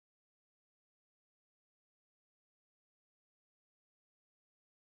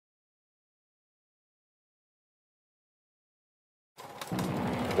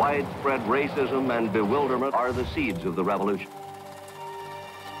Widespread racism and bewilderment are the seeds of the revolution.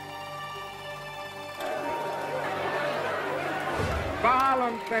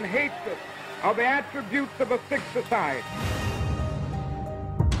 Violence and hatred are the attributes of a sick society.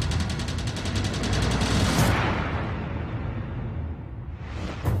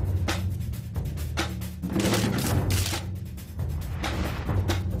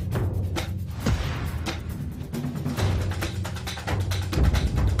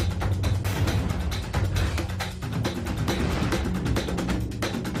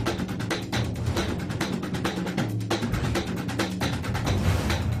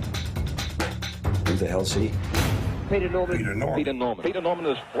 Who the hell's he? Peter Norman. Peter Norman. Peter Norman. Peter Norman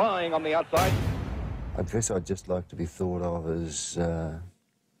is flying on the outside. I guess I'd just like to be thought of as an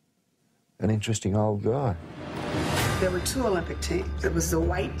interesting old guy. There were two Olympic teams. It was the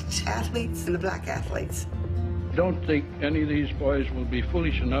white athletes and the black athletes. Don't think any of these boys will be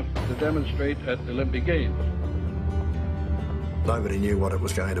foolish enough to demonstrate at the Olympic Games. Nobody knew what it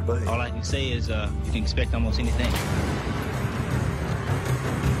was going to be. All I can say is you can expect almost anything.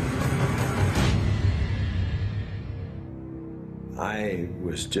 I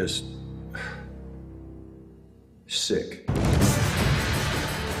was just sick.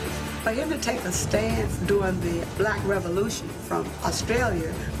 For him to take a stance during the Black Revolution from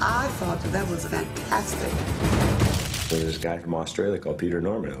Australia, I thought that was fantastic. There's this guy from Australia called Peter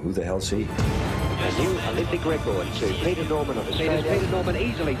Norman. Who the hell's he? A new Olympic record to Peter Norman of Australia. Peter Norman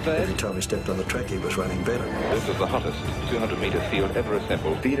easily third. Every time he stepped on the track, he was running better. This is the hottest 200-meter field ever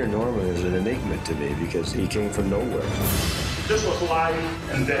assembled. Peter Norman is an enigma to me because he came from nowhere. This was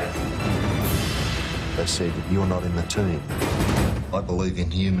life and death. They said, you're not in the team. I believe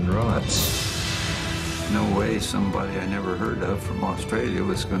in human rights. No way somebody I never heard of from Australia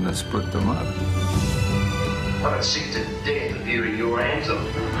was going to split them up. I'm sick to death of hearing your anthem.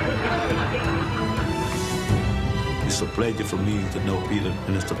 It's a pleasure for me to know Peter,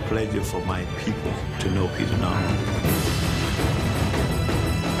 and it's a pleasure for my people to know Peter Norman.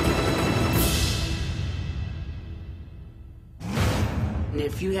 And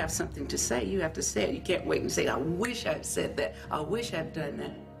if you have something to say, you have to say it. You can't wait and say, I wish I'd said that. I wish I'd done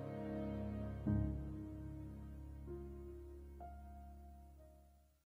that.